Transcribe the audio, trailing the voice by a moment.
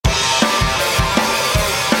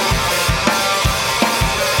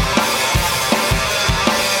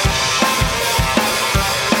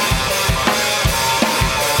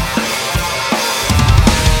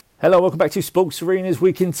Hello, welcome back to Sports Arenas.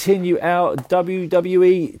 We continue our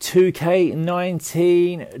WWE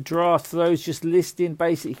 2K19 draft. For those just listening,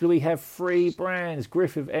 basically we have three brands.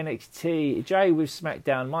 Griff with NXT, Jay with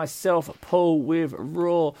SmackDown, myself, Paul with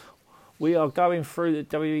Raw. We are going through the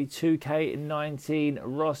WWE 2K19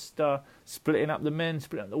 roster, splitting up the men,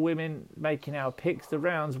 splitting up the women, making our picks. The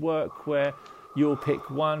rounds work where you'll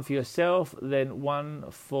pick one for yourself, then one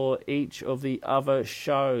for each of the other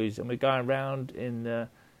shows. And we're going around in the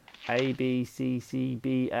A, B, C, C,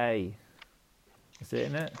 B, A. Is it,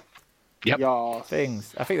 isn't it? Yep. Yes.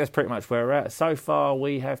 Things. I think that's pretty much where we're at. So far,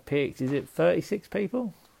 we have picked, is it 36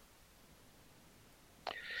 people?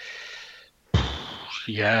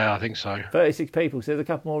 Yeah, I think so. 36 people, so there's a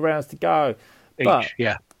couple more rounds to go. Each, But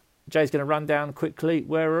yeah. Jay's going to run down quickly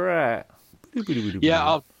where we're at. Yeah,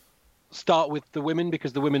 I'll start with the women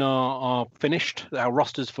because the women are finished. Our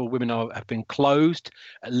rosters for women have been closed,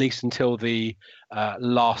 at least until the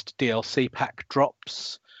last DLC pack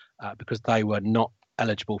drops, because they were not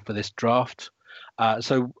eligible for this draft.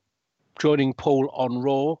 So joining Paul on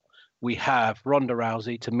Raw, we have Ronda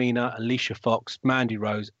Rousey, Tamina, Alicia Fox, Mandy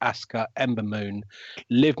Rose, Asuka, Ember Moon,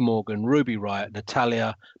 Liv Morgan, Ruby Riott,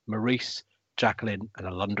 Natalya, Maurice, Jacqueline, and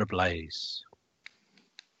Alundra Blaze.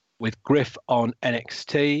 With Griff on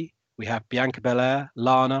NXT, we have Bianca Belair,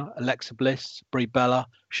 Lana, Alexa Bliss, Brie Bella,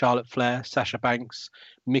 Charlotte Flair, Sasha Banks,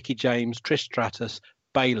 Mickie James, Trish Stratus,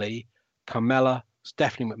 Bayley, Carmella,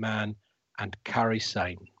 Stephanie McMahon, and Kairi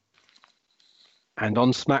Sane. And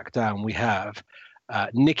on SmackDown, we have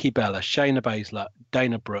Nikki Bella, Shayna Baszler,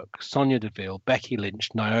 Dana Brooke, Sonya Deville, Becky Lynch,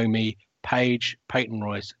 Naomi, Paige, Peyton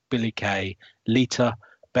Royce, Billie Kay, Lita,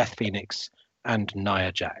 Beth Phoenix, and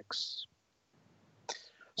Nia Jax.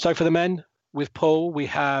 So for the men, with Paul, we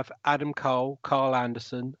have Adam Cole, Carl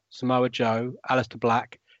Anderson, Samoa Joe, Aleister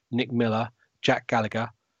Black, Nick Miller, Jack Gallagher,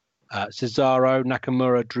 Cesaro,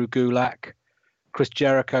 Nakamura, Drew Gulak, Chris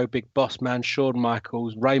Jericho, Big Boss Man, Shawn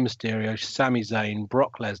Michaels, Rey Mysterio, Sami Zayn,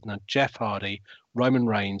 Brock Lesnar, Jeff Hardy, Roman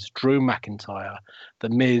Reigns, Drew McIntyre, The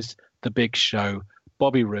Miz, The Big Show,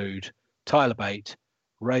 Bobby Roode, Tyler Bate,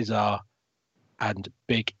 Razor, and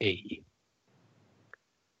Big E.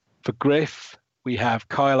 For Griff, we have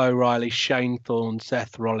Kyle O'Reilly, Shane Thorne,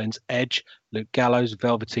 Seth Rollins, Edge, Luke Gallows,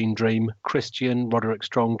 Velveteen Dream, Christian, Roderick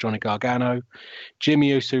Strong, Johnny Gargano, Jimmy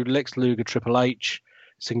Uso, Lex Luger, Triple H,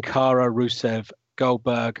 Sin Cara, Rusev,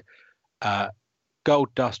 Goldberg,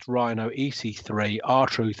 Goldust, Rhino, EC3,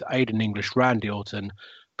 R-Truth, Aiden English, Randy Orton,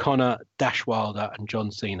 Connor, Dash Wilder, and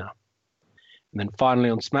John Cena. And then finally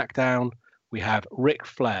on SmackDown, we have Ric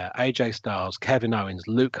Flair, AJ Styles, Kevin Owens,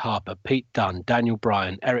 Luke Harper, Pete Dunne, Daniel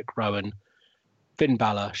Bryan, Eric Rowan, Finn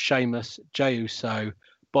Balor, Sheamus, Jey Uso,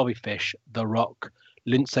 Bobby Fish, The Rock,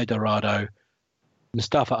 Lindsay Dorado,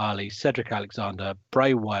 Mustafa Ali, Cedric Alexander,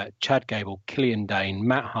 Bray Wyatt, Chad Gable, Killian Dane,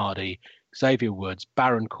 Matt Hardy, Xavier Woods,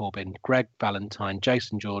 Baron Corbin, Greg Valentine,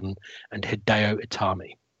 Jason Jordan, and Hideo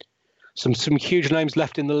Itami. Some huge names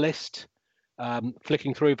left in the list.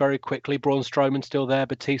 Flicking through very quickly, Braun Strowman still there,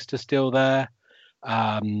 Batista still there,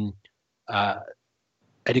 Eddie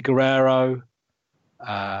Guerrero,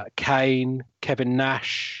 Kane, Kevin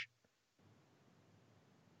Nash.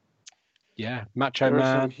 Yeah, Macho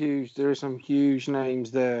Man. There are some huge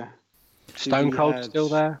names there. Stone Cold still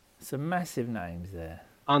there. Some massive names there.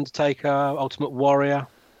 Undertaker, Ultimate Warrior.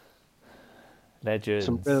 Legends.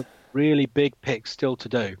 Some really big picks still to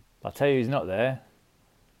do. I'll tell you who's not there.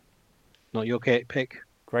 Not your pick?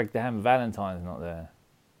 Greg the Ham Valentine's not there.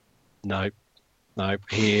 No.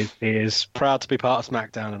 He is proud to be part of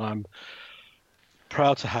SmackDown, and I'm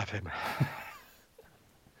proud to have him.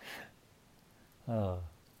 Oh.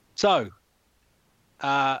 So,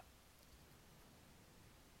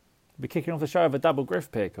 Be kicking off the show with a double Griff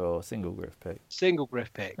pick or single Griff pick? single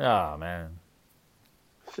Griff pick. Oh, man.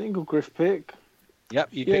 Single Griff pick. Yep,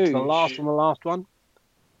 you picked the last one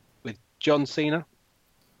with John Cena.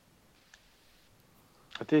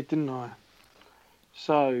 I did, didn't I?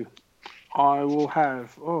 So, I will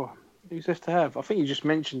have... Oh, who's left to have? I think you just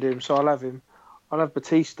mentioned him, so I'll have him. I'll have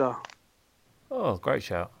Batista. Oh, great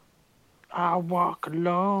shout. I walk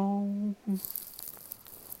alone.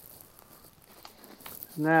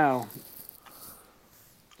 Now,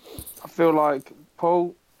 I feel like,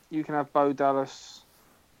 Paul, you can have Bo Dallas.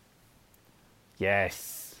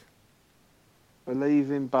 Yes.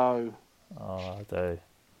 Believe in Bo. Oh, I do.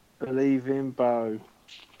 Believe in Bo.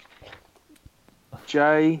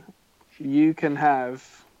 Jay, you can have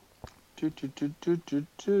Jinder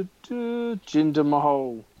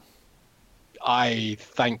Mahal. I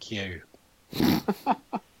thank you.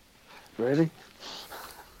 Really?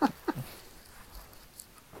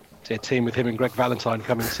 See a team with him and Greg Valentine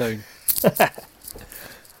coming soon.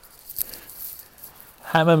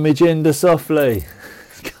 Hammer me gender softly.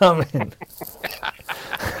 It's coming.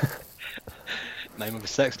 Name of a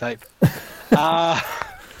sex tape. Right,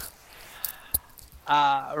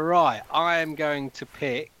 I am going to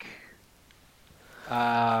pick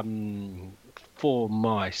for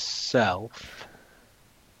myself.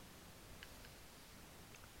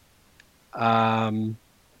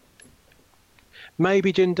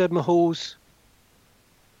 Maybe Jinder Mahal's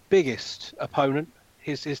biggest opponent,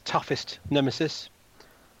 his toughest nemesis.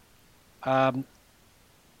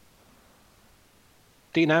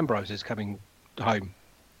 Dean Ambrose is coming home.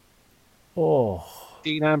 Oh,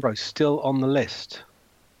 Dean Ambrose still on the list,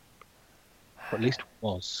 or at least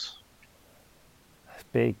was. that's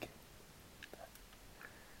big.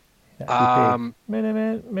 That'd be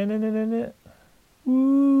big. Minute.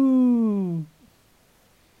 Woo!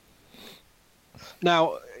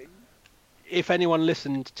 Now, if anyone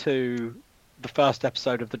listened to the first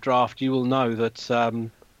episode of the draft, you will know that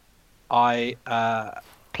I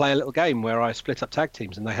play a little game where I split up tag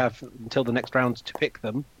teams, and they have until the next round to pick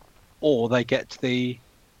them, or they get the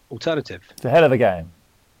alternative. It's a hell of a game.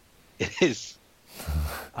 It is.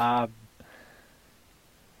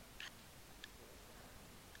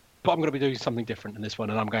 But I'm going to be doing something different in this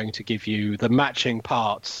one, and I'm going to give you the matching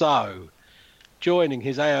part. So, joining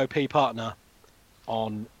his AOP partner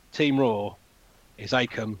on Team Raw is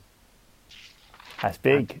Akam. That's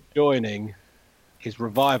big. And joining his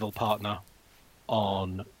Revival partner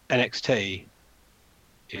on NXT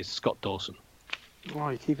is Scott Dawson. Oh,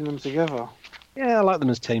 you're keeping them together. Yeah, I like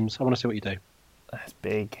them as teams. I want to see what you do. That's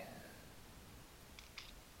big.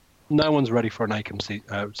 No one's ready for an Akam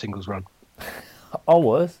singles run. I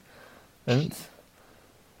was. And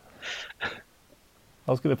I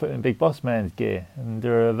was going to put in Big Boss Man's gear and do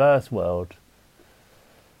a reverse world.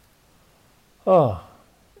 Oh,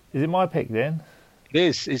 is it my pick then? It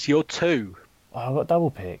is. It's your two. Oh, I've got a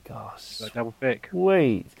double pick. Oh, Double pick.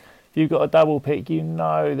 sweet. If you've got a double pick, you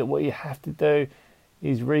know that what you have to do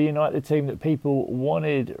is reunite the team that people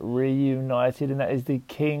wanted reunited, and that is the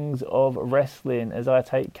Kings of Wrestling, as I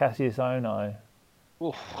take Cassius Ohno.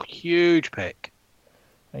 Oh, huge pick.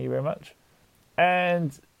 Thank you very much.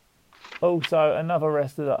 And also another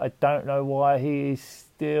wrestler that I don't know why he is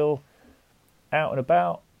still out and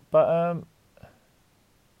about, but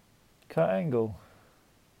Kurt Angle.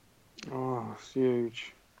 Oh, it's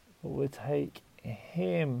huge. We'll take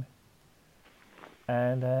him.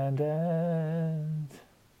 And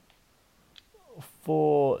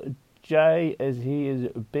for Jay, as he has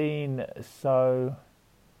been so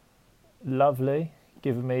lovely,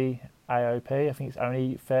 giving me AOP, I think it's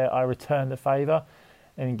only fair I return the favour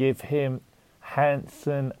and give him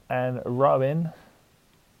Hanson and Rowan.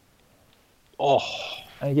 Oh.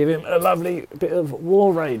 And give him a lovely bit of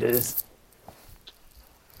War Raiders.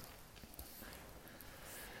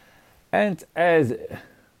 And as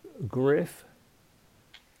Griff...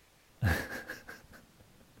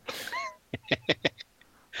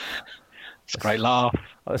 It's a great laugh.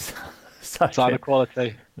 I was so Sign of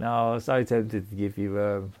quality. No, I was so tempted to give you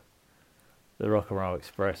the Rock and Roll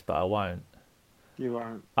Express, but I won't. You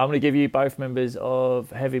won't. I'm going to give you both members of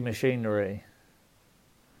Heavy Machinery.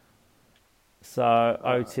 So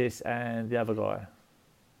Otis and the other guy,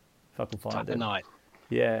 if I can find Tucker him. Knight.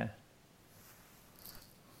 Yeah.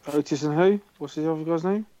 Otis and who? What's the other guy's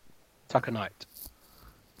name? Tucker Knight.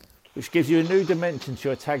 Which gives you a new dimension to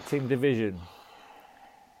your tag team division.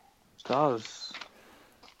 It does.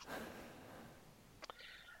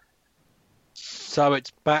 So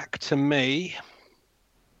it's back to me.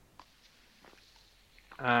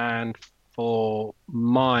 And for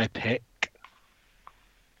my pick,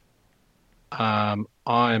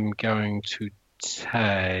 I'm going to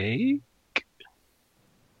take...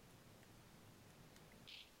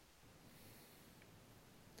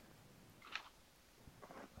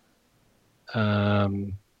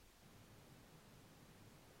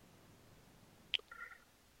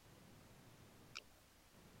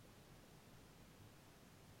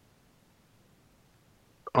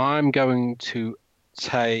 I'm going to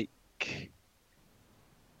take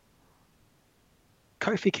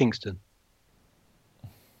Kofi Kingston.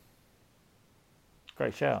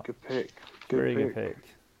 Great shout. Good pick. Very good pick.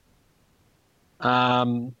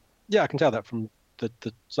 Yeah, I can tell that from the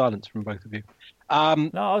silence from both of you. No,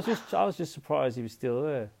 I was just surprised he was still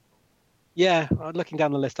there. Yeah, looking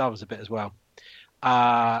down the list, I was a bit as well.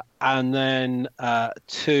 And then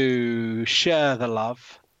to share the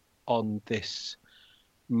love on this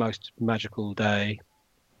most magical day,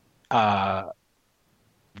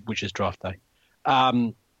 which is draft day.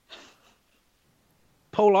 Paul,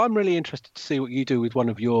 I'm really interested to see what you do with one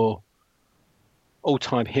of your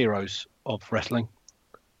all-time heroes of wrestling.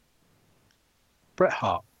 Bret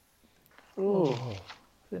Hart. Oh, I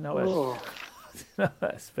didn't know where, oh. I didn't know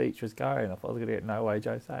where that speech was going. I thought I was going to get No Way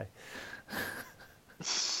Jose.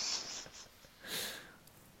 Was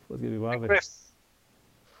going to be rubbish. Chris,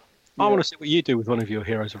 I want to see what you do with one of your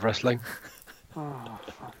heroes of wrestling. Oh,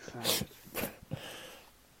 fuck's sake.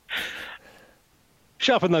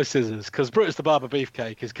 Sharpen those scissors, because Brutus the Barber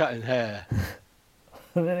Beefcake is cutting hair.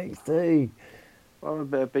 NXT. I'm a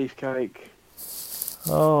bit of beefcake.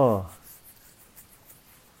 Oh.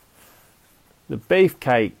 The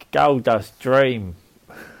Beefcake Goldust Dream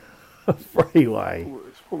Freeway.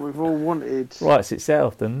 It's what we've all wanted. Writes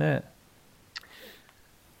itself, doesn't it?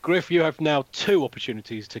 Griff, you have now 2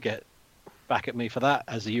 opportunities to get back at me for that,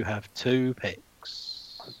 as you have 2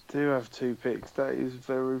 picks. I do have 2 picks. That is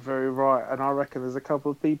very, very right. And I reckon there's a couple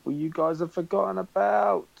of people you guys have forgotten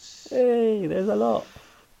about. Hey, there's a lot.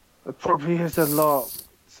 There probably is a lot.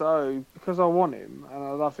 So, because I want him and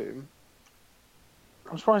I love him,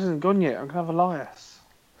 I'm surprised he hasn't gone yet. I'm going to have Elias.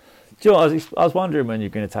 Do you know what, I was wondering when you're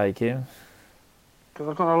going to take him. Because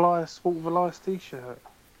I've got an Elias, Walk with Elias t-shirt.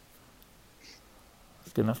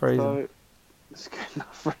 It's good enough reason. So, it's good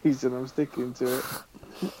enough reason I'm sticking to it.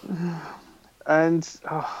 And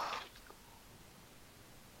I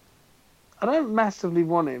don't massively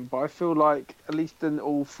want him, but I feel like at least then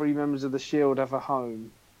all 3 members of the Shield have a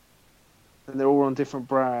home. And they're all on different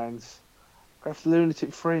brands. I have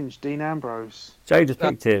Lunatic Fringe, Dean Ambrose. Jay just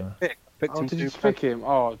picked him. Picked him Did to you pick him?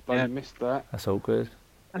 Oh, I bloody Yeah. missed that. That's all good.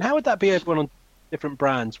 And how would that be everyone on different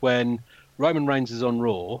brands when Roman Reigns is on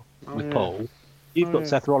Raw Oh, with yeah. Paul? You've Oh, got yeah.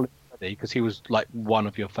 Seth Rollins already because he was like one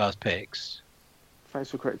of your first picks.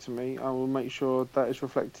 Thanks for correcting me. I will make sure that is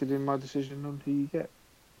reflected in my decision on who you get.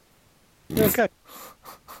 Okay.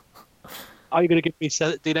 Are you going to give me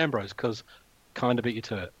Dean Ambrose? Because kind of beat you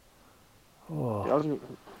to it. Oh. Yeah, I was,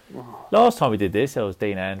 Last time we did this, there was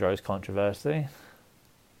Dean Ambrose controversy.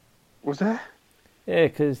 was there? Yeah,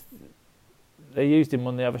 because they used him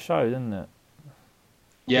on the other show, didn't it?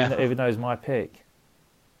 Yeah. Even though it was my pick.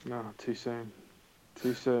 No, too soon.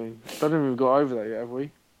 Too soon. Don't even got over that yet, have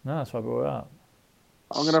we? No, that's why I brought it up.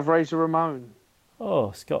 I'm going to have Razor Ramon.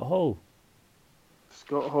 Oh, Scott Hall.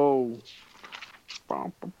 Scott Hall.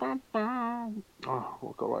 Oh, I've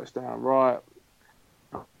got to write this down. Right.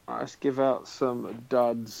 Let's give out some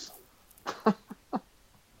duds.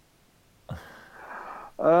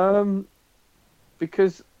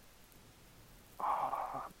 Because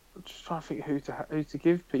I'm just trying to think who to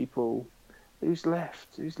give people. Who's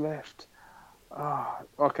left?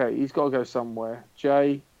 Okay, he's got to go somewhere.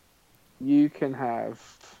 Jay, you can have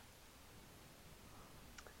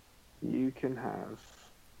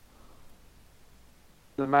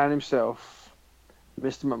the man himself,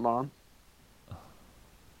 Mr. McMahon.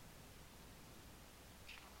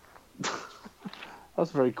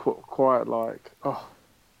 That's very quiet. Like, oh,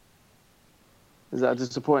 is that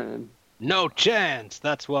disappointing? No chance.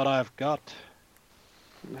 That's what I've got.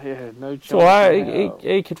 Yeah, no chance. So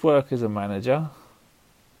he could work as a manager.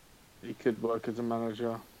 He could work as a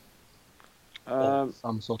manager. Or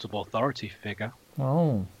some sort of authority figure.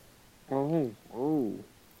 Oh. Oh.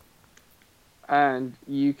 And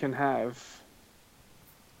you can have...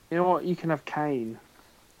 You know what? You can have Kane.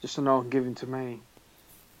 Just so no one can give him to me.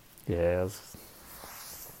 Yeah.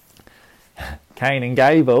 Kane and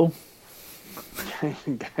Gable. Kane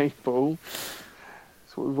and Gable.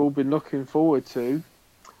 That's what we've all been looking forward to.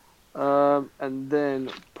 And then,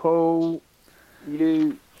 Paul,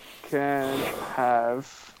 you can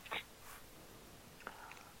have...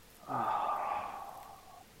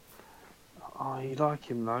 Oh, you like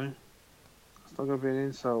him though. It's not going to be an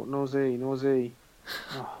insult. Nor Z.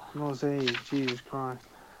 Oh, nor Z. Jesus Christ.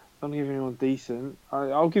 Don't give anyone decent.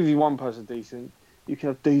 I'll give you one person decent. You can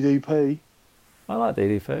have DDP. I like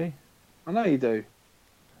DDP. I know you do.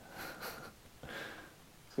 So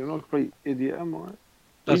you're not a complete idiot, am I?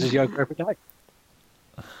 Does his yoga every day.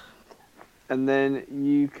 And then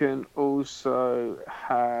you can also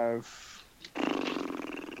have...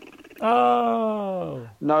 Oh.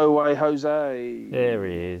 No Way Jose. There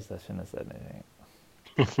he is. I shouldn't have said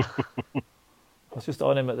anything. I was just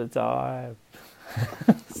on him at the time.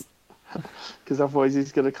 Because otherwise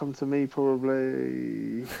he's going to come to me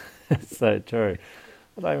probably. So true.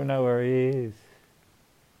 I don't even know where he is.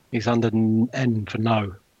 He's under N for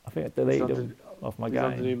no. I think I've deleted him off my He's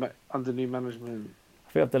game. under new management.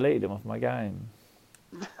 I think I've deleted him off my game.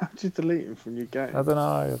 How'd you delete him from your game? I don't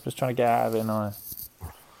know. I'm just trying to get out of it now.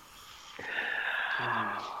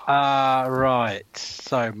 Right.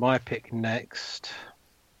 So my pick next.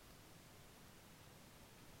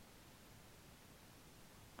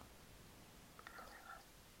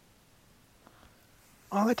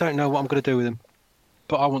 I don't know what I'm going to do with him.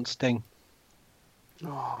 but I want Sting.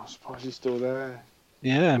 Oh, I'm surprised he's still there.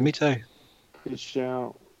 Yeah, me too. Good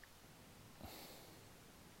shout.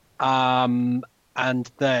 And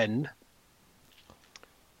then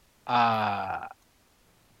I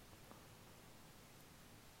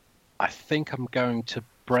think I'm going to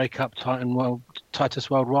break up Titus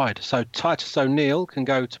Worldwide. So Titus O'Neil can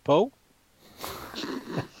go to Paul.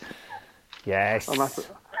 Yes. I'm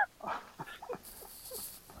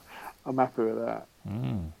happy with that.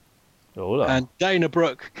 Hola. And Dana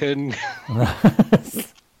Brooke can...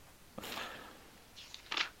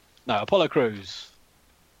 No, Apollo Crews.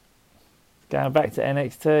 Going back to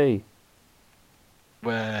NXT.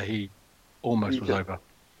 Where he almost was over.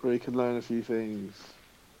 Where you can learn a few things.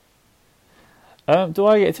 Do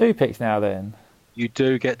I get 2 picks now then? You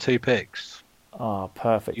do get 2 picks. Oh,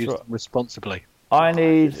 perfect. Use them responsibly. I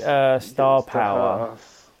need star power.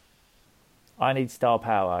 I need star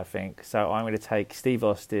power, I think. So I'm going to take Steve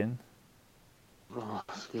Austin. Oh,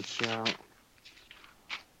 that's a good shout.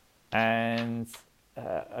 And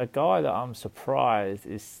a guy that I'm surprised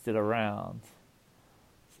is still around.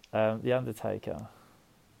 The Undertaker.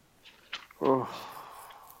 Oh.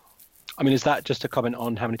 I mean, is that just a comment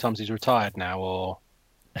on how many times he's retired now, or?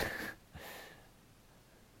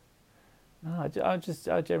 No, I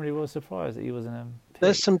generally was surprised that he wasn't.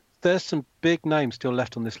 There's some big names still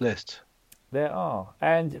left on this list. There are,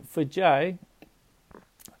 and for Jay,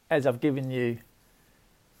 as I've given you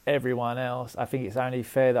everyone else, I think it's only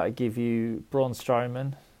fair that I give you Braun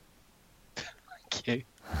Strowman. Thank you.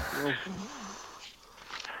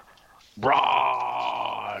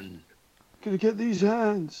 Braun! Gonna get these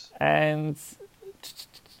hands. And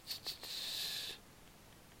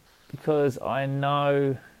because I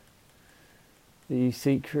know that you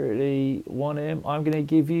secretly want him, I'm going to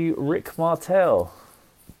give you Rick Martel.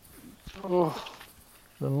 Oh.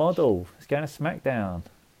 The model. He's going to SmackDown.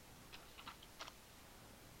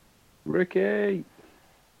 Ricky.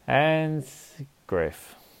 And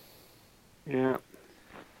Griff. Yeah.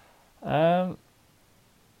 I'm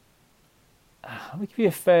going to give you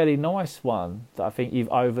a fairly nice one that I think you've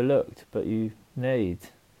overlooked, but you need.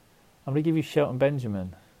 I'm going to give you Shelton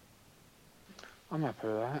Benjamin. I'm happy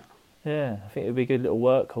with that. Yeah, I think it would be a good little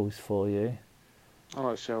workhorse for you. I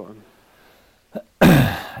like Shelton.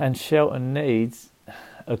 And Shelton needs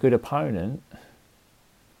a good opponent,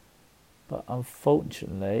 but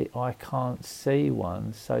unfortunately I can't see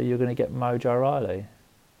one, so you're going to get Mojo Riley.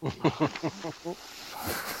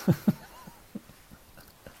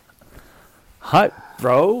 Hype,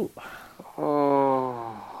 bro.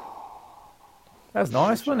 Oh, That's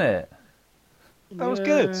nice, wasn't it? That was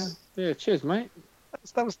good. Yeah, cheers, mate.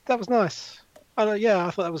 That was nice. I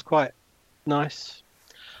thought that was quite nice.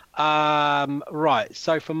 Right,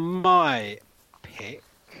 so for my pick,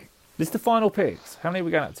 This is the final picks. How many are we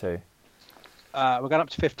going up to? we're going up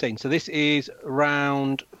to 15. So this is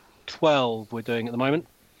round 12 we're doing at the moment.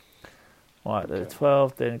 Right, the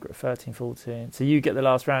 12, then 13, 14. So you get the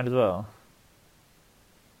last round as well?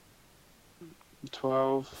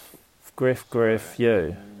 12. Griff,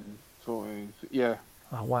 you. 14. Yeah.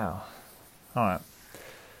 Oh, wow. All right.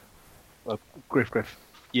 Well, Griff,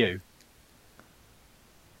 you.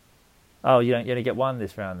 Oh, you only get one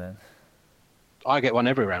this round then? I get one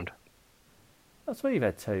every round. I swear you've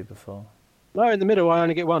had 2 before. No, in the middle I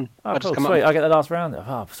only get one. Oh, I cool, come sweet. up. I get the last round.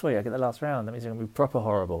 Oh, sweet. I get the last round. That means it's going to be proper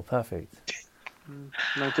horrible. Perfect.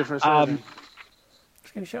 No difference. Really.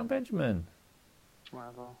 Let's go Shelton Benjamin.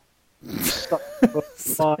 Whatever.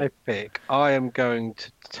 For my pick, I am going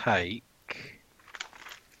to take.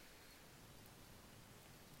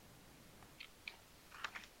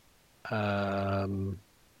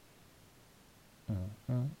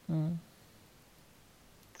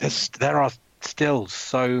 There are still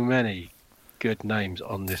so many good names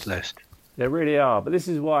on this list. There really are. But this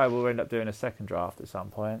is why we'll end up doing a second draft at some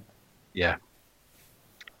point. Yeah.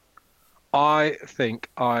 I think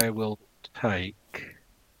I will take.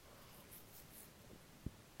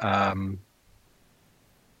 I'm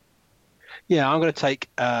going to take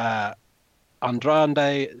Andrade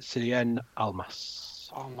Cien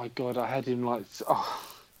Almas. Oh my god, I had him like. Oh.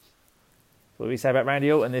 What do we say about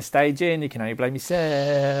Randy Orton this stage in? You can only blame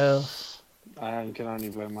yourself. I can only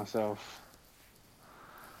blame myself.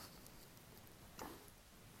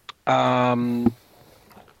 And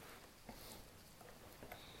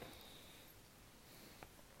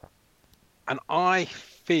I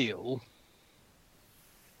feel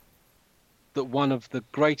that one of the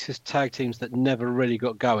greatest tag teams that never really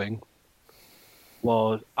got going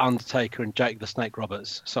was Undertaker and Jake the Snake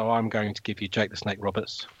Roberts. So I'm going to give you Jake the Snake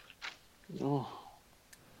Roberts. Oh.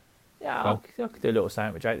 Yeah, Well. I could do a little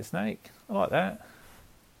something with Jake the Snake. I like that.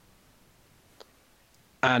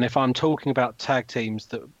 And if I'm talking about tag teams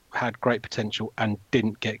that had great potential and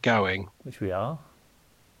didn't get going, Which we are.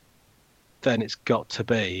 then it's got to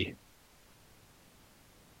be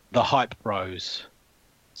the Hype Bros.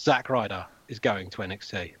 Zack Ryder is going to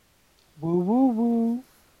NXT. Woo woo woo.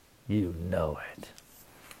 You know it.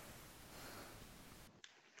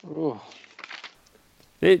 Oh,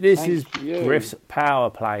 This Thank is you. Griff's power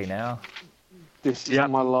play now. this is Yep.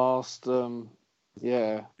 my last.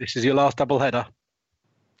 Yeah, This is your last doubleheader.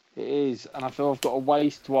 it is, and I feel I've got to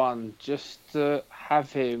waste one just to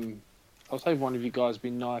have him. I was hoping one of you guys would be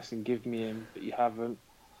nice and give me him, but you haven't.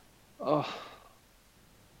 Oh,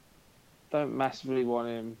 don't massively want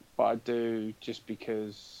him, but I do just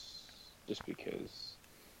because. Just because.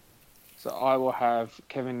 So I will have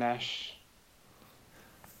Kevin Nash.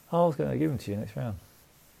 I was going to give him to you next round.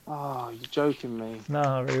 Oh, you're joking me. No,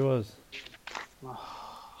 I really was.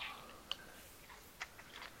 Oh,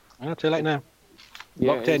 too late now.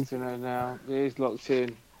 Yeah, Locked it in. is now. It is locked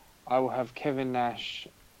in. I will have Kevin Nash,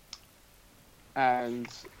 and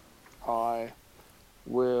I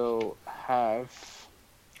will have.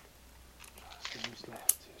 Who's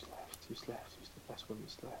left? Who's left? Who's left? Who's the best one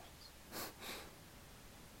that's left?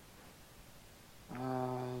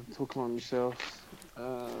 Talk among yourselves.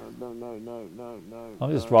 No.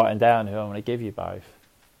 I'm just writing down who I'm going to give you both.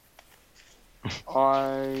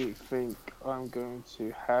 I think I'm going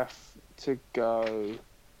to have to go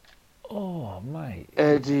Oh, mate.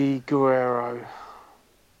 Eddie Guerrero.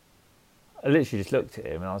 I literally just looked at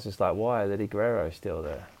him and I was just like, why is Eddie Guerrero still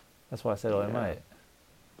there? That's why I said, oh, Yeah. mate.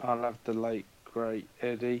 I'll have the late, great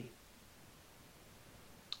Eddie.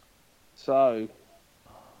 So,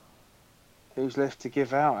 who's left to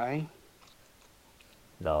give out, eh?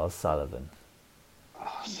 Lars Sullivan.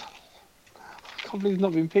 Oh, I can't believe he's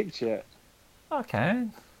not been picked yet. Okay.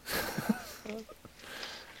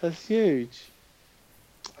 That's huge.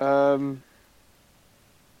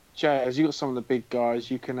 Jay, as you got some of the big guys,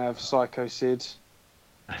 you can have Psycho Sid.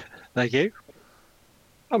 Thank you.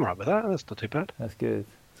 I'm right with that. That's not too bad. That's good.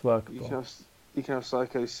 It's You workable. can have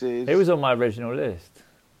Psycho Sid. It was on my original list.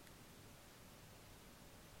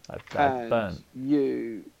 I and burnt.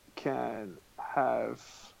 you can have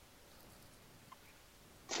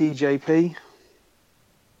TJP.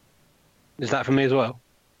 Is that for me as well?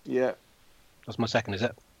 Yeah, That's my second, is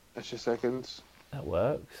it? that's your seconds. That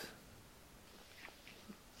works.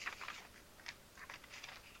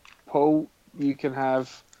 Paul, you can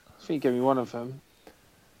have. I think you gave me one of them.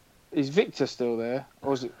 Is Victor still there,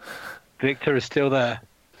 or is it Victor is still there.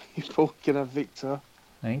 Paul can have Victor?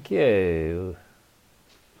 Thank you.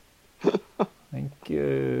 Thank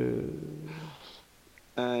you.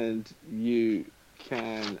 And you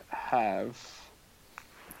can have.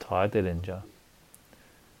 Ty Dillinger.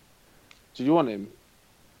 Do you want him?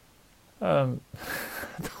 I don't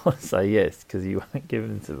want to say yes because you won't give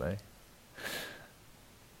him to me.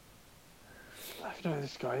 I don't know who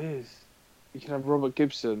this guy is. You can have Robert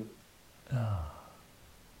Gibson.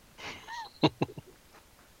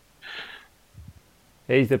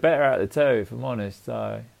 He's the better out of the two, if I'm honest.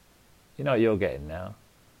 So, you know what you're getting now.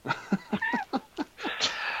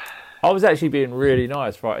 I was actually being really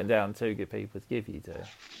nice writing down two good people to give you to.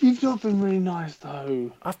 You've not been really nice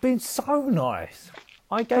though. I've been so nice.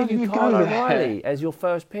 I Don't gave you you go Kyle there. O'Reilly as your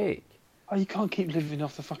first pick. Oh, you can't keep living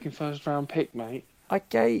off the fucking first round pick, mate. I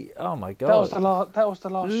gave. Oh my That was god! the last. That was the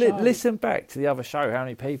last show. Listen back to the other show. How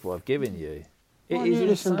many people I've given you? It Why is don't you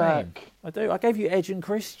listen insane. back? I do. I gave you Edge and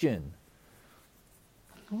Christian.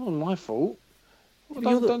 It wasn't my fault. Well,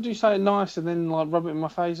 You're the- don't do something nice and then like rub it in my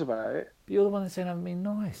face about it. But you're the one that's saying I haven't been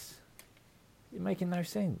nice. You're making no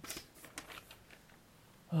sense.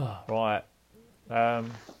 Oh, right.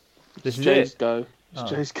 This is Jay's it. go. It's Oh.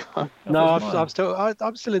 Jay's go. No, was mine.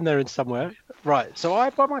 I'm still in there in somewhere. Right. So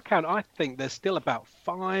by my count, I think there's still about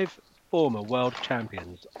 5 former world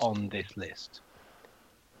champions on this list.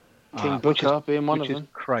 King Which Booker being one which of is them.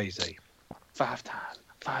 crazy. 5 times.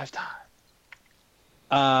 5 times.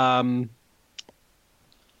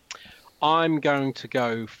 I'm going to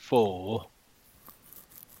go for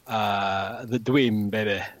the Dream,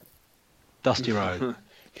 baby. Dusty Rhodes.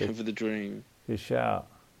 Go for the dream. Good shout.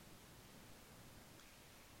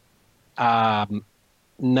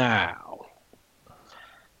 Now,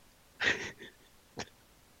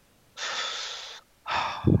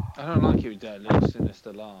 I don't like you with that little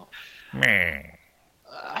sinister laugh.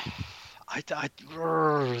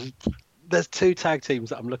 there's 2 tag teams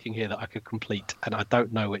that I'm looking here that I could complete, and I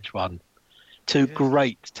don't know which one. 2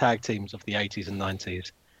 great tag teams of the 80s and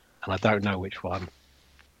 90s, and I don't know which one.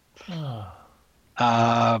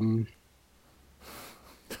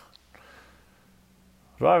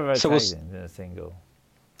 Rather a So tag we'll team than a single.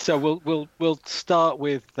 So we'll start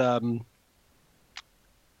with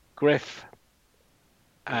Griff,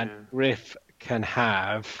 and Yeah. Griff can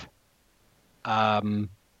have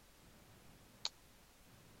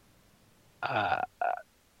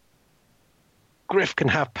Griff can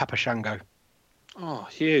have Papa Shango Oh,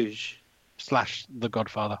 huge. / The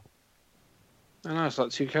Godfather. I know, it's like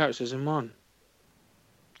two characters in one.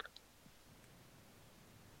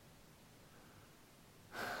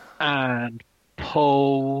 And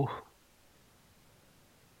Paul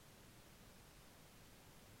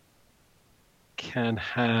can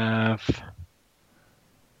have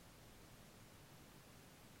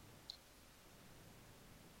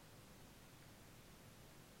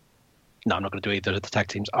No, I'm not going to do either of the tag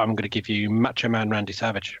teams. I'm going to give you Macho Man Randy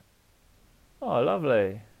Savage. Oh,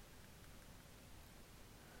 lovely.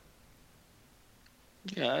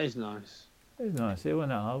 Yeah, that is nice. It's nice. It went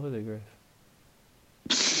that hard with it, Griff.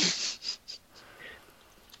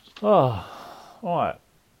 Oh, all right.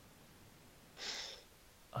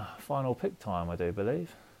 Final pick time, I do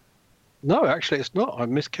believe. No, actually, it's not. I've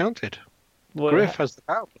miscounted. Well, Griff has the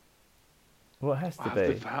power. Well, it has to I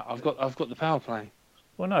have be. I've got the power play.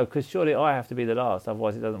 Well, no, because surely I have to be the last,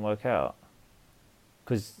 otherwise it doesn't work out.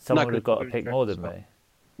 Because someone would have got to pick more than me.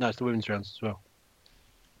 No, it's the women's rounds as well.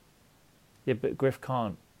 Yeah, but Griff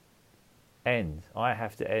can't end. I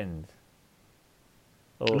have to end.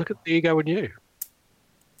 Or, Look at the ego in you.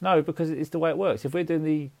 no, because it's the way it works. If we're doing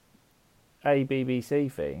the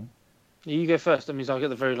ABBC thing, You go first. That means I get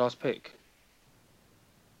the very last pick.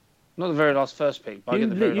 Not the very last first pick, but I get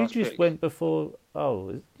the very you last just pick. went before. Oh,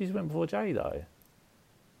 you just went before Jay though.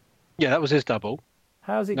 Yeah, that was his double.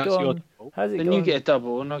 How's it That's your gone? double. How's it Then gone? you get a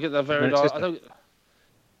double, and I get the very No, it's last. his I don't.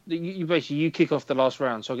 You basically you kick off the last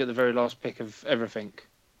round, so I get the very last pick of everything.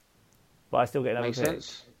 But I still get another Makes pick.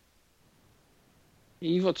 sense.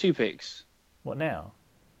 You've got two picks. What now?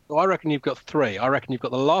 Well, I reckon you've got 3. I reckon you've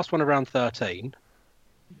got the last one around 13.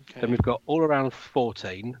 Okay. Then we've got all around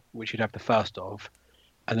 14, which you'd have the first of.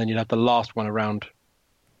 And then you'd have the last one around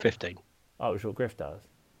 15. Oh, it's what Griff does.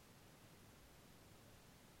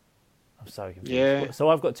 I'm so confused. Yeah. So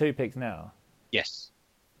I've got 2 picks now. Yes.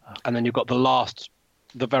 And then you've got the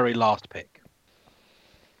very last pick.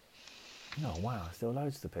 Oh wow, still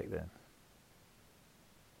loads to pick then.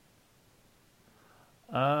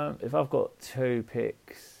 If I've got 2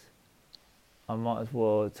 picks, I might as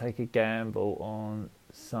well take a gamble on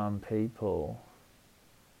some people.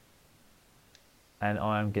 And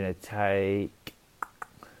I'm going to take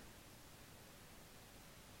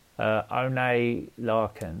One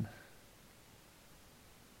Larkin.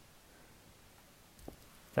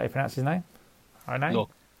 Is that how you pronounce his name? One? Lorcan.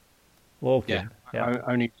 Larkin. Yeah.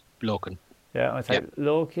 Only Lorcan. Yeah, I take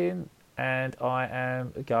Larkin, and I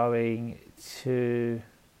am going to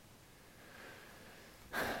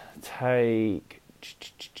take.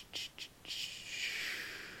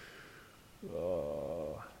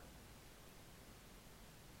 Oh,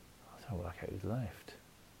 I don't work out who's left.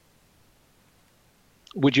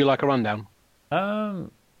 Would you like a rundown?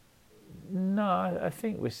 No, I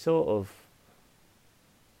think we're sort of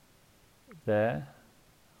there.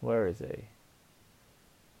 Where is he?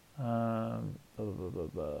 I'm gonna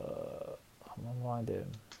find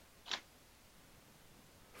him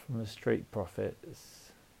from the Street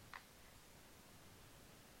Profits.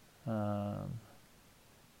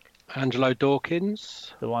 Angelo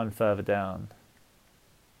Dawkins, The one further down.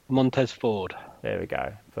 Montez Ford. There we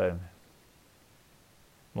go. Boom.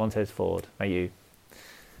 Montez Ford. Thank you.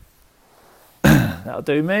 That'll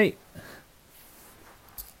do me.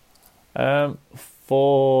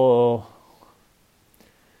 For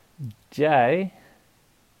Jay,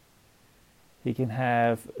 he can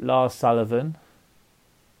have Lars Sullivan.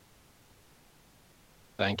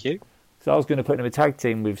 Thank you. So I was going to put him in a tag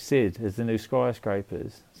team with Sid as the new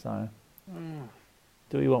Skyscrapers. So,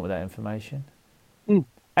 do we want with that information? Mm.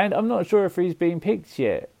 And I'm not sure if he's been picked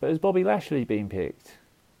yet, but has Bobby Lashley been picked?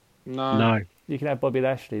 No. You can have Bobby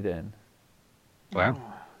Lashley then. Wow.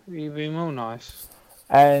 You've been real nice.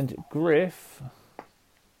 And Griff,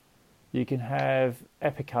 you can have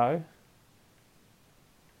Epico.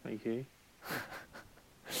 Thank you.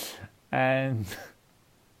 And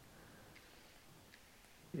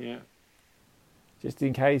Yeah. just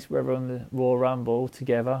in case we're on the Royal Rumble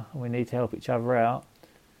together and we need to help each other out,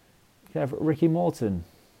 you can have Ricky Morton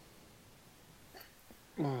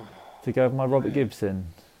to go with my Robert Gibson.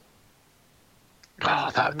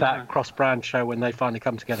 Oh, that cross-brand show when they finally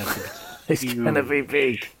come together. It's going to be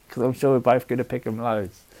big because I'm sure we're both going to pick them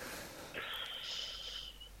loads.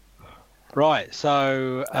 Right,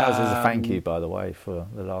 so... That was as a thank you, by the way, for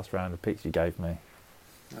the last round of picks you gave me.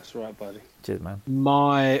 That's right, buddy. Cheers, man.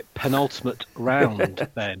 My penultimate round,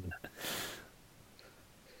 then.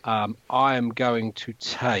 I am going to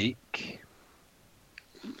take.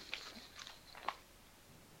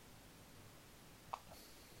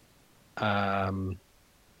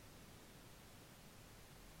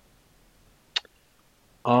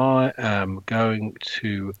 I am going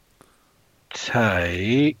to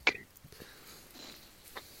take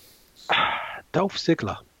Dolph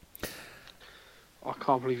Ziggler. I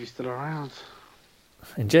can't believe he's still around.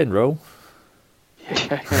 In general,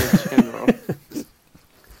 Yeah, in general.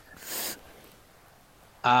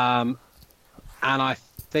 And I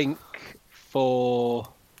think for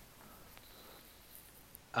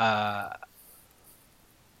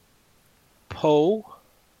Paul,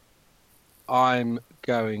 I'm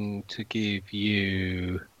going to give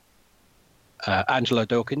you Angelo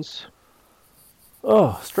Dawkins.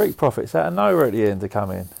 oh, Street Profits out of nowhere at the end to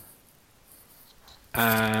come in.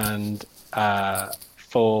 And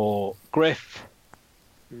for Griff,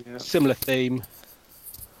 Yeah. similar theme,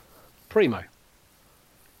 Primo.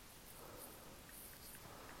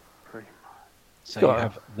 Primo. So Got you it.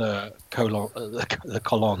 have the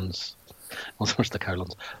colons. What's the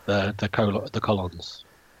colons? The colons.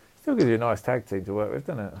 Still gives you a nice tag team to work with,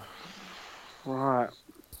 doesn't it? Right.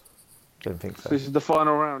 Don't think so. So this is the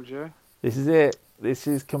final round, yeah? This is it. This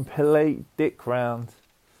is complete dick round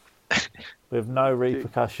with no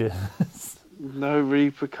repercussions. No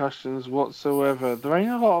repercussions whatsoever. There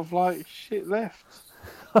ain't a lot of like shit left.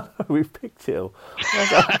 We've picked it all.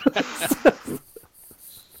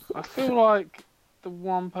 I feel like the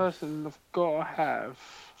one person I've got to have.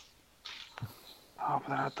 Oh,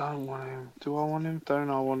 but I don't want him. Do I want him?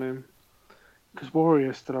 Don't I want him? Because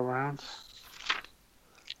Warrior's still around.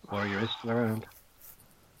 Warrior is still around.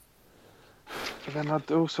 But then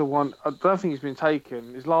I'd also want. I don't think he's been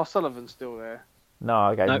taken. Is Lars Sullivan still there? No,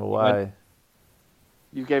 I gave No, him away.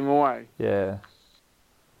 You gave him away. Yeah.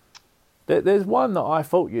 There's one that I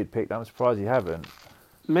thought you'd picked. I'm surprised you haven't.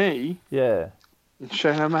 Me? Yeah.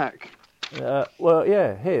 Shane O'Mac. Well,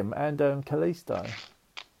 yeah, him and Kalisto.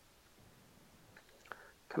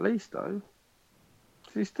 Kalisto?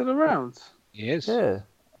 Is he still around? He is. Yeah.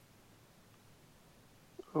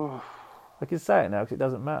 Oh, I can say it now because it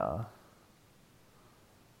doesn't matter.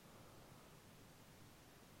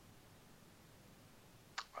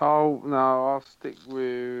 oh no, I'll stick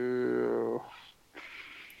with.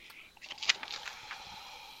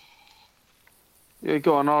 Yeah,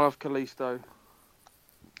 go on. I'll have Kalisto.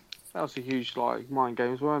 That was a huge mind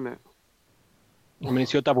games, weren't it? I mean,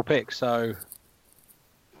 it's your double pick, so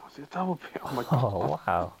Was it a double pick? Oh my god! Oh,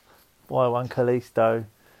 wow. Buy one Kalisto,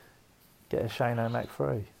 get a Shane O'Mac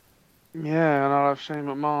free. Yeah, and I'll have Shane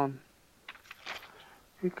McMahon.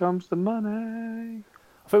 Here comes the money.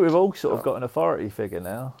 I think we've all sort of got an authority figure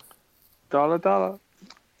now. Dollar, dollar,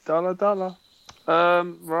 dollar, dollar.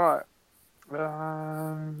 Right.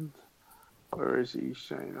 Where is he,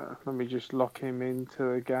 Shane? Let me just lock him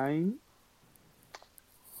into the game.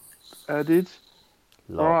 Added.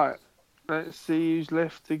 Lot. Right. Let's see who's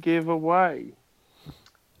left to give away.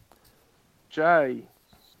 Jay.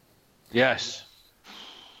 yes.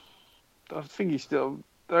 I think he's still.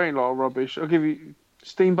 There ain't a lot of rubbish. I'll give you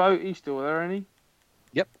Steamboat. He's still there, ain't he?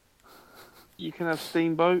 Yep. You can have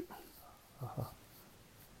Steamboat.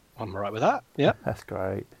 I'm all right with that. Yep. That's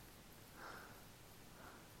great.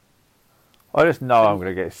 I just know I'm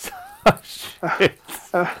going to get so shit.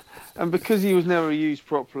 And because he was never used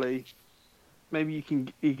properly, maybe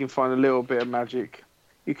you can find a little bit of magic.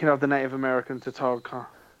 You can have the Native American Tatanka.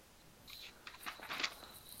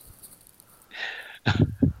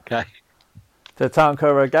 Okay.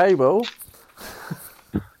 Tatanka Gable.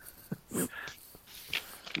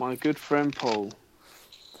 My good friend Paul.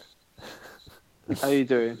 How you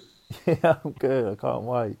doing? Yeah, I'm good. I can't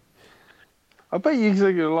wait. I bet you're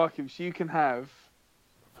going to like him. So you can have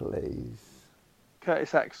Please.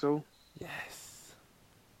 Curtis Axel. Yes.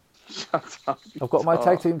 Shut up. I've got my tart.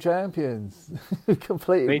 tag team champions.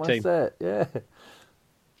 Completed Me my team. set. Yeah.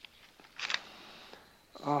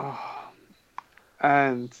 Oh.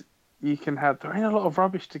 And you can have. There ain't a lot of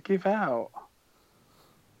rubbish to give out.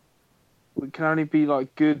 It can only be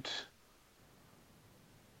good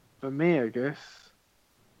for me, I guess.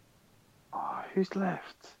 Oh, who's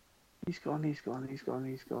left? He's gone. He's gone. He's gone.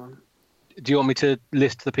 He's gone. Do you want me to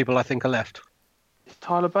list the people I think are left? Is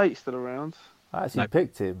Tyler Bates still around? I actually No.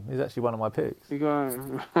 picked him. He's actually one of my picks. You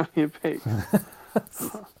going? You pick.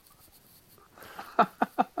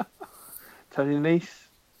 Tony Nice.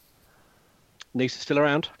 Nice is still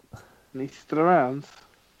around. Nice still around.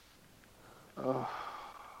 Oh,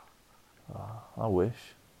 I wish.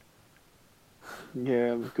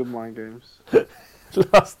 Yeah, good mind games.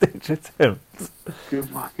 Last ditch attempt.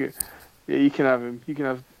 Good mind games. Yeah, you can have him. You can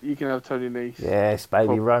have Tony Nese. Yes, baby,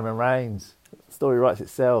 Prob- Roman Reigns. The story writes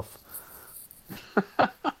itself.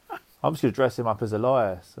 I'm just going to dress him up as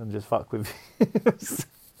Elias and just fuck with you.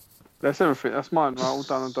 That's everything. That's mine, right? All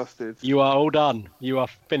done and dusted. You are all done. You are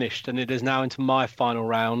finished, and it is now into my final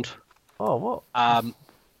round. Oh, what?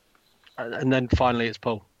 And then finally it's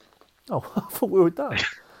Paul. Oh, I thought we were done.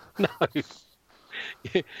 No,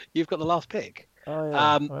 you've got the last pick. Oh, yeah.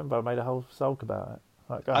 I remember I made a whole sulk about it.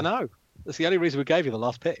 Right, go I on. know. That's the only reason we gave you the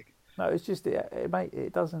last pick. No, it's just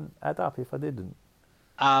it doesn't add up if I didn't.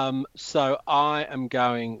 So I am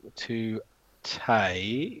going to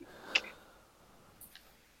take.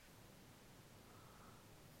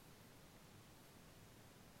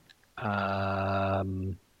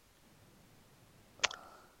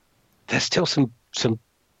 There's still some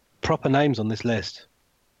proper names on this list.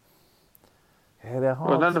 Yeah, they're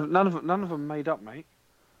hard. Well, none of them made up, mate.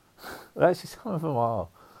 Well, actually, some of them are.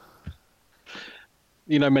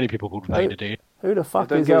 You know many people called Vader, do you? Who the fuck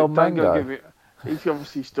Don't is give El it- don't go Mango? give it- He's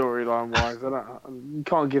obviously storyline wise. You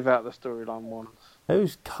can't give out the storyline ones.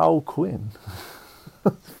 Who's Cole Quinn?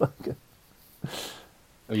 Fucking-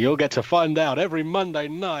 You'll get to find out every Monday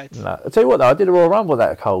night. No. I'll tell you what, though, I did a Royal Rumble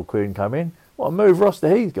that Cole Quinn come in. What a move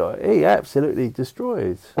roster he's got. He absolutely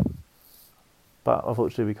destroys. But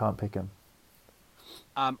unfortunately, we can't pick him.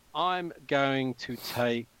 I'm going to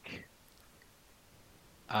take.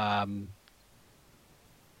 I'm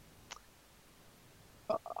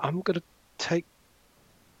going to take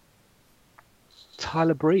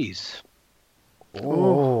Tyler Breeze.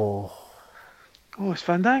 Oh. Oh, is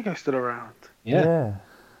Fandango still around? Yeah.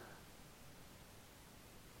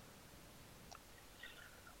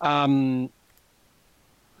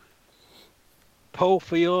 Paul,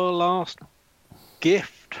 for your last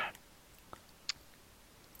gift,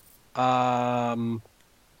 I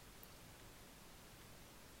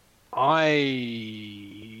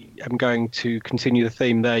am going to continue the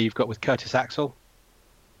theme there you've got with Curtis Axel.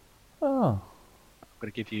 Oh. I'm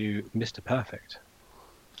going to give you Mr. Perfect.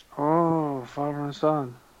 Oh, father and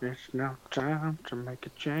son. It's now time to make a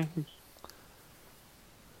change.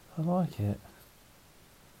 I like it.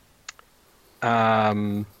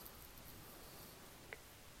 And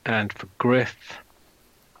for Griff,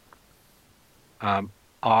 I'm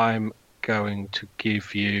going to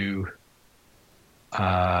give you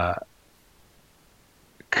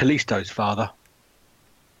Kalisto's father,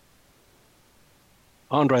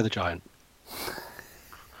 Andre the Giant.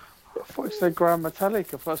 I thought you said Grand Metallic.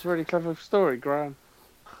 I thought that's a really clever story, Grand.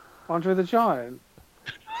 Andre the Giant.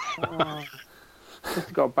 Oh, this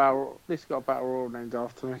got a battle royal named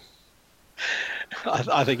after me.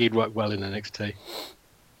 I think he'd work well in NXT.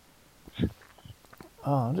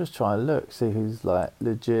 Oh, I'm just trying to look, see who's like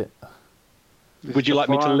legit. Would you like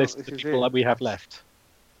me to Final- list this the is people it. that we have left?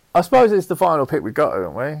 I suppose it's the final pick we got,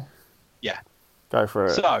 haven't we? Yeah. Go for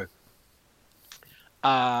it. So,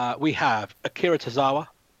 we have Akira Tozawa,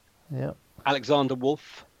 Yep. Alexander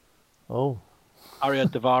Wolf, Oh. Arya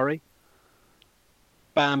Davari,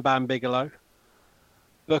 Bam Bam Bigelow,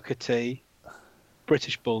 Booker T,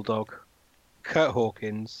 British Bulldog, Kurt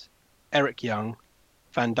Hawkins, Eric Young,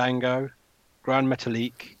 Fandango, Grand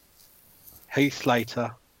Metalik, Heath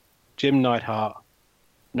Slater, Jim Neidhart,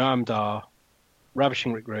 Noam Dar,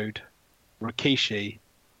 Ravishing Rick Rude, Rikishi,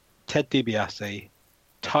 Ted DiBiase,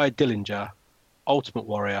 Ty Dillinger, Ultimate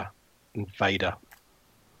Warrior, and Vader.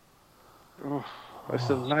 Oh, there's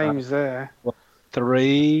some names there.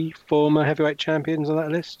 3 former heavyweight champions on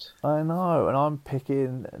that list. I know, and I'm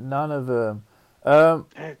picking none of them.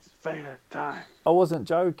 It's Vader time. I wasn't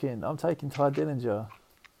joking. I'm taking Ty Dillinger.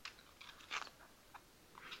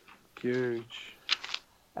 Huge.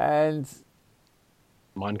 And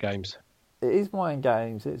Mind games. it is mind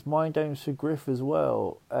games. It's mind games for Griff as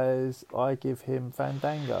well, as I give him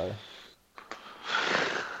Fandango.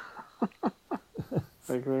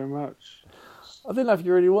 Thank you very much. I didn't know if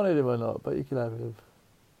you really wanted him or not, but you can have him.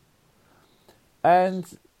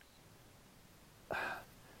 And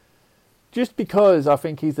just because I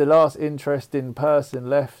think he's the last interesting person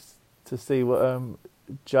left to see what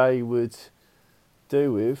Jay would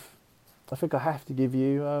do with, I think I have to give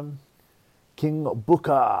you King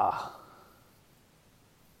Booker.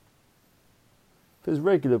 If it was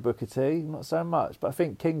regular Booker T, not so much, but I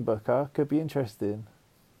think King Booker could be interesting.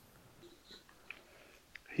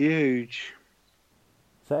 Huge.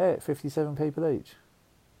 Is that it? 57 people each?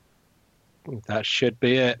 That should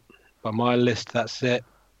be it. By my list, that's it.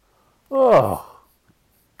 Oh,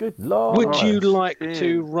 good lord. Would you Right. like Yeah.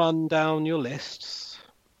 to run down your lists?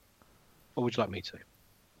 Or would you like me to?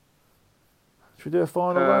 Should we do a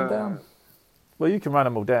final rundown? Well, you can run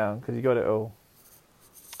them all down because you got it all.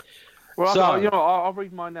 Well, So- I'll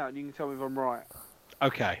read mine out and you can tell me if I'm right.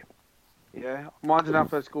 Okay. Yeah, mine's in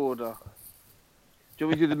alphabetical order. Do you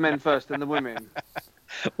want me to do the men first and the women?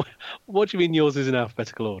 What do you mean yours is in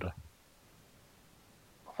alphabetical order?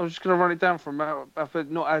 I was just going to run it down from alphabet,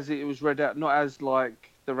 not as it was read out, not as like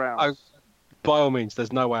the rounds. By all means,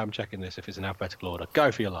 there's no way I'm checking this if it's in alphabetical order.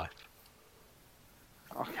 Go for your life.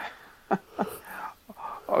 Okay.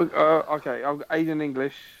 Okay, I've got Aiden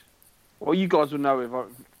English. Well, you guys will know if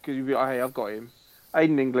because you'll be like, hey, I've got him.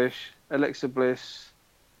 Aiden English, Alexa Bliss,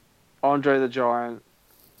 Andre the Giant,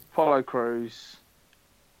 Apollo Crews,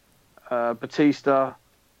 Batista,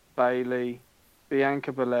 Bailey,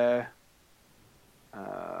 Bianca Belair.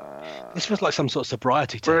 This feels like some sort of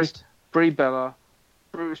sobriety Brie- test. Brie Bella,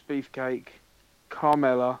 Brutus Beefcake,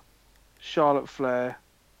 Carmella, Charlotte Flair,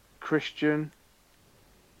 Christian,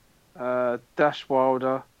 Dash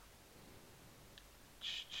Wilder,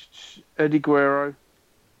 Eddie Guerrero,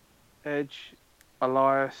 Edge,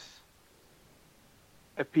 Elias,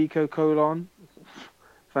 Epico Colon,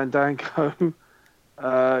 Fandango,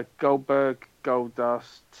 Goldberg,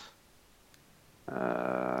 Goldust,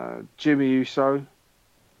 Jimmy Uso,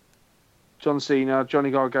 John Cena,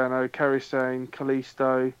 Johnny Gargano, Kerry Sane,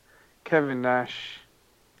 Kalisto, Kevin Nash,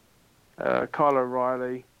 Kyle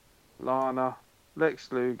O'Reilly, Lana,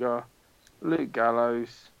 Lex Luger, Luke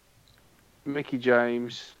Gallows, Mickey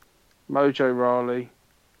James, Mojo Rawley,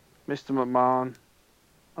 Mr. McMahon.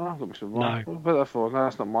 Oh, I've got Mr. McMahon. No. What about that for? No,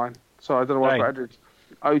 that's not mine. Sorry, I don't know what Hey. I've added.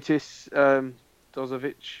 Otis,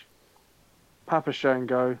 Dozovic, Papa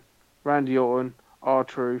Shango, Randy Orton,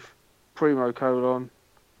 R-Truth, Primo Colon,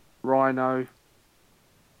 Rhino,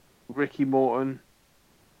 Ricky Morton,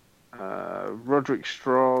 Roderick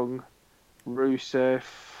Strong, Rusev,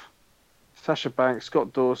 Sasha Banks,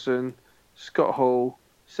 Scott Dawson, Scott Hall,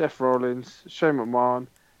 Seth Rollins, Shane McMahon,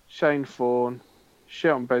 Shane Thorne,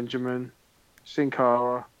 Shelton Benjamin, Sin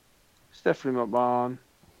Cara, Stephanie McMahon,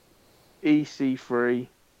 EC3,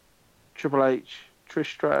 Triple H,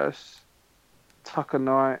 Trish Stratus, Tucker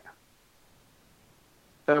Knight,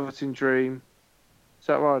 Velveteen Dream,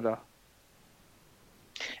 Zack Ryder.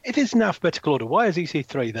 If it's in alphabetical order, why is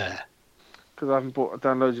EC3 there? Because I haven't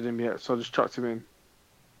downloaded him yet, so I just chucked him in.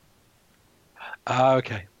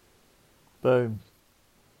 Okay. Boom.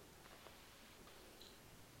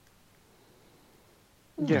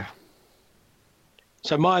 Yeah.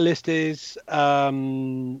 So my list is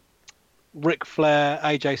Ric Flair,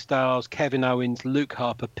 AJ Styles, Kevin Owens, Luke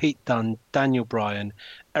Harper, Pete Dunne, Daniel Bryan,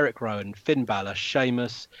 Eric Rowan, Finn Balor,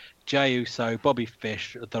 Sheamus, Jey Uso, Bobby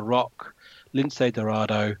Fish, The Rock, Lindsay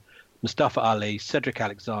Dorado, Mustafa Ali, Cedric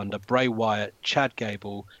Alexander, Bray Wyatt, Chad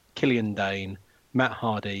Gable, Killian Dane, Matt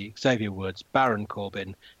Hardy, Xavier Woods, Baron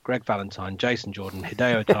Corbin, Greg Valentine, Jason Jordan,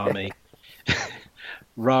 Hideo Itami,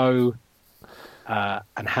 Rowe,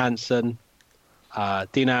 and Hansen,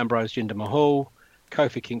 Dean Ambrose, Jinder Mahal,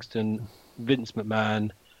 Kofi Kingston, Vince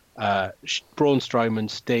McMahon, Braun Strowman,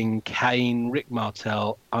 Sting, Kane, Rick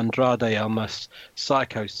Martel, Andrade Almas,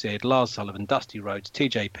 Psycho Sid, Lars Sullivan, Dusty Rhodes,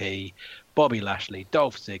 TJP, Bobby Lashley,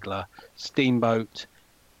 Dolph Ziggler, Steamboat,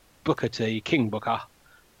 Booker T, King Booker,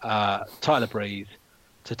 Tyler Breathe,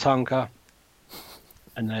 Tatanka,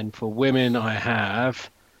 and then for women I have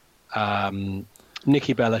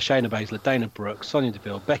Nikki Bella, Shayna Baszler, Dana Brooke, Sonya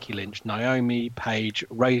Deville, Becky Lynch, Naomi, Paige,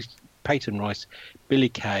 Peyton Royce, Billie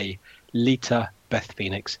Kay, Lita, Beth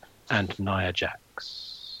Phoenix, and Nia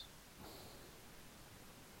Jax.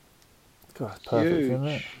 God, that's perfect, isn't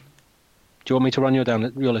it? Do you want me to run your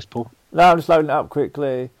list, Paul? No, I'm just loading it up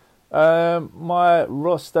quickly. My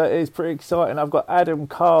roster is pretty exciting. I've got Adam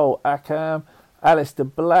Cole, Akam, Alistair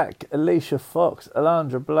Black, Alicia Fox,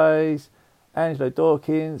 Alundra Blaze, Angelo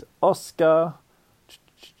Dawkins, Oscar,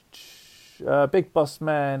 Big Boss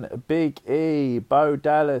Man, Big E, Bo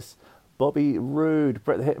Dallas, Bobby Roode,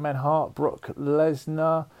 Bret the Hitman Hart, Brock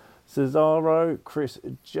Lesnar, Cesaro, Chris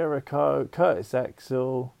Jericho, Curtis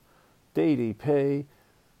Axel, DDP,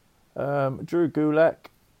 Drew Gulak,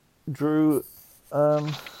 Drew,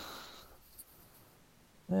 yeah,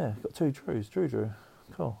 got two Drews. Drew.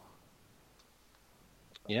 Cool.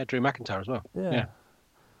 Yeah, Drew McIntyre as well. Yeah.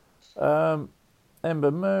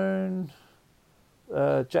 Ember Moon,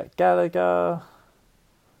 Jack Gallagher,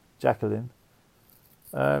 Jacqueline,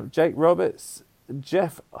 Jake Roberts,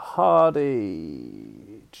 Jeff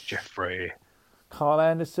Hardy, Jeffrey. Carl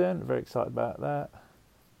Anderson, very excited about that.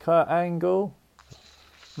 Kurt Angle,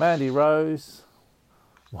 Mandy Rose,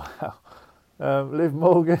 wow, Liv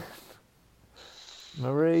Morgan,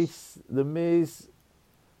 Maurice, The Miz,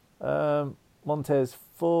 Montez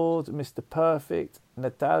Ford, Mr. Perfect,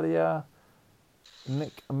 Natalia,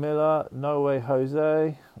 Nick Miller, No Way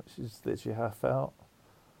Jose, which is literally how I felt.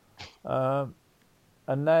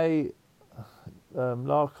 Ane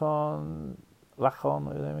Lacon,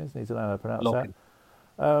 whatever his name is, need to know how to pronounce Larkin.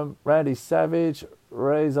 that. Randy Savage,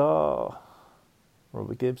 Razor,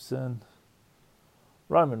 Robert Gibson,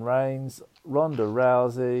 Roman Reigns, Ronda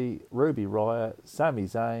Rousey, Ruby Riott, Sami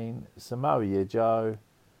Zayn, Samoa Joe,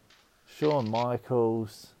 Shawn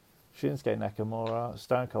Michaels, Shinsuke Nakamura,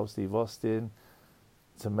 Stone Cold Steve Austin,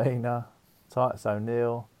 Tamina, Titus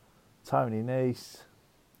O'Neil, Tony Nese,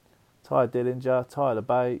 Ty Dillinger, Tyler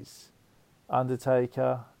Bates,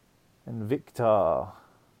 Undertaker, and Victor.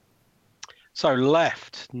 So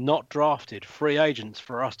left, not drafted, free agents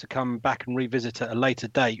for us to come back and revisit at a later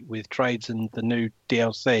date with trades and the new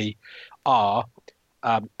DLC are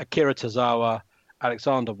Akira Tozawa,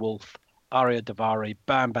 Alexander Wolf, Arya Davari,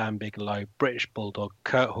 Bam Bam Bigelow, British Bulldog,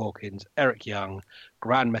 Kurt Hawkins, Eric Young,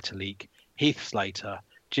 Grand Metalik, Heath Slater,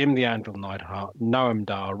 Jim the Anvil Neidhart, Noam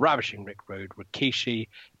Dar, Ravishing Rick Rude, Rikishi,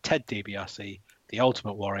 Ted DiBiase, The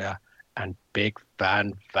Ultimate Warrior, and Big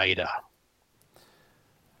Van Vader.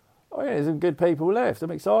 Oh yeah, there's some good people left.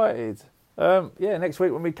 I'm excited. Next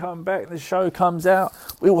week when we come back and the show comes out,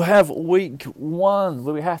 we will have week 1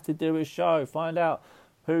 where we have to do a show, find out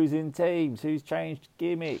who's in teams, who's changed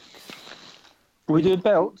gimmicks. We do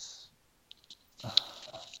belts.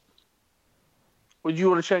 Would you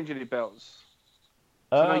want to change any belts?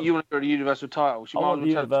 So no, you want to go to the Universal title. So you might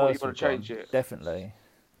as well tell us what you want to change it. Definitely.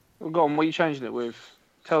 Well, go on, what are you changing it with?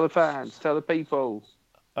 Tell the fans, tell the people.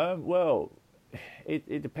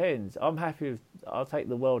 It depends. I'm happy with. I'll take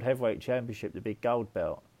the World Heavyweight Championship, the big gold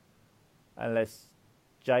belt, unless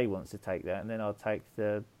Jay wants to take that, and then I'll take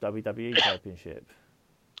the WWE Championship.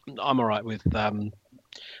 I'm all right with.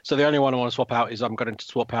 So the only one I want to swap out is I'm going to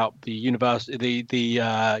swap out the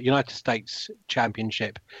United States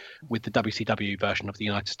Championship with the WCW version of the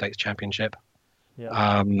United States Championship.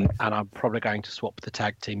 Yeah. And I'm probably going to swap the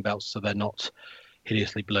tag team belts so they're not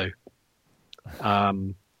hideously blue.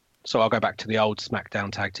 So I'll go back to the old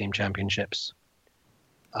SmackDown Tag Team Championships.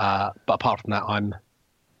 But apart from that, I'm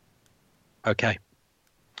okay.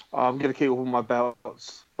 I'm going to keep all my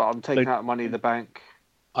belts, but I'm taking out Money in the Bank.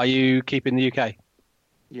 Are you keeping the UK?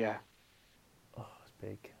 Yeah. Oh, it's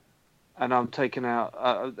big. And I'm taking out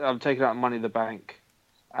Money in the Bank.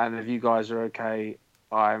 And if you guys are okay,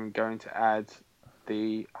 I'm going to add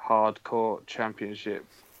the Hardcore Championship.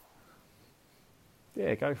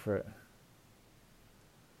 Yeah, go for it.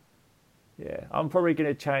 Yeah, I'm probably going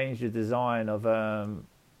to change the design of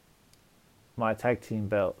my tag team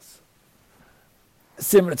belts.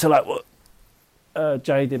 Similar to like what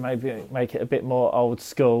Jay did, maybe make it a bit more old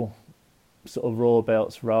school, sort of Raw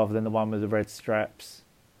belts rather than the one with the red straps.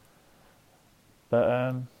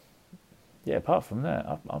 But apart from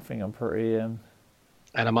that, I think I'm pretty... And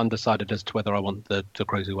I'm undecided as to whether I want the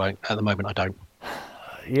Cruiserweight. At the moment, I don't.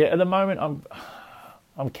 Yeah, at the moment,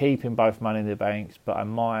 I'm keeping both Money in the Banks, but I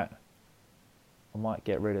might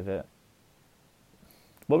get rid of it.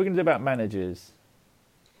 What are we going to do about managers?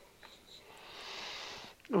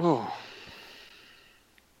 Oh.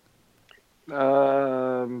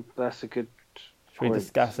 That's a good Should we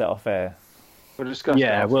discuss that off air? We'll discuss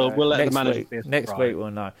Yeah, we'll let the managers be a next surprise. week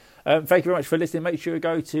we'll know. Thank you very much for listening. Make sure you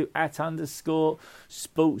go to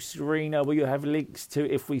 @_Sports Arena where you'll have links to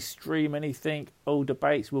if we stream anything, all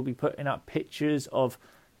debates. We'll be putting up pictures of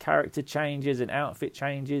character changes and outfit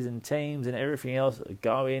changes and teams and everything else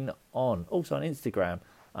going on. Also on Instagram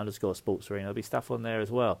 _Sports Arena. There'll be stuff on there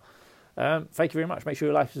as well. Thank you very much. Make sure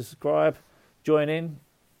you like and subscribe. Join in.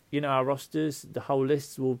 You know our rosters. The whole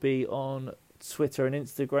list will be on Twitter and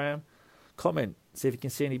Instagram. Comment. See if you can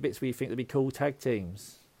see any bits where you think there'll be cool tag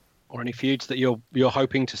teams. Or any feuds that you're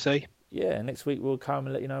hoping to see. Yeah, next week we'll come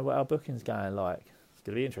and let you know what our booking's going like. It's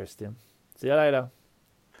going to be interesting. See you later.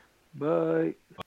 Bye.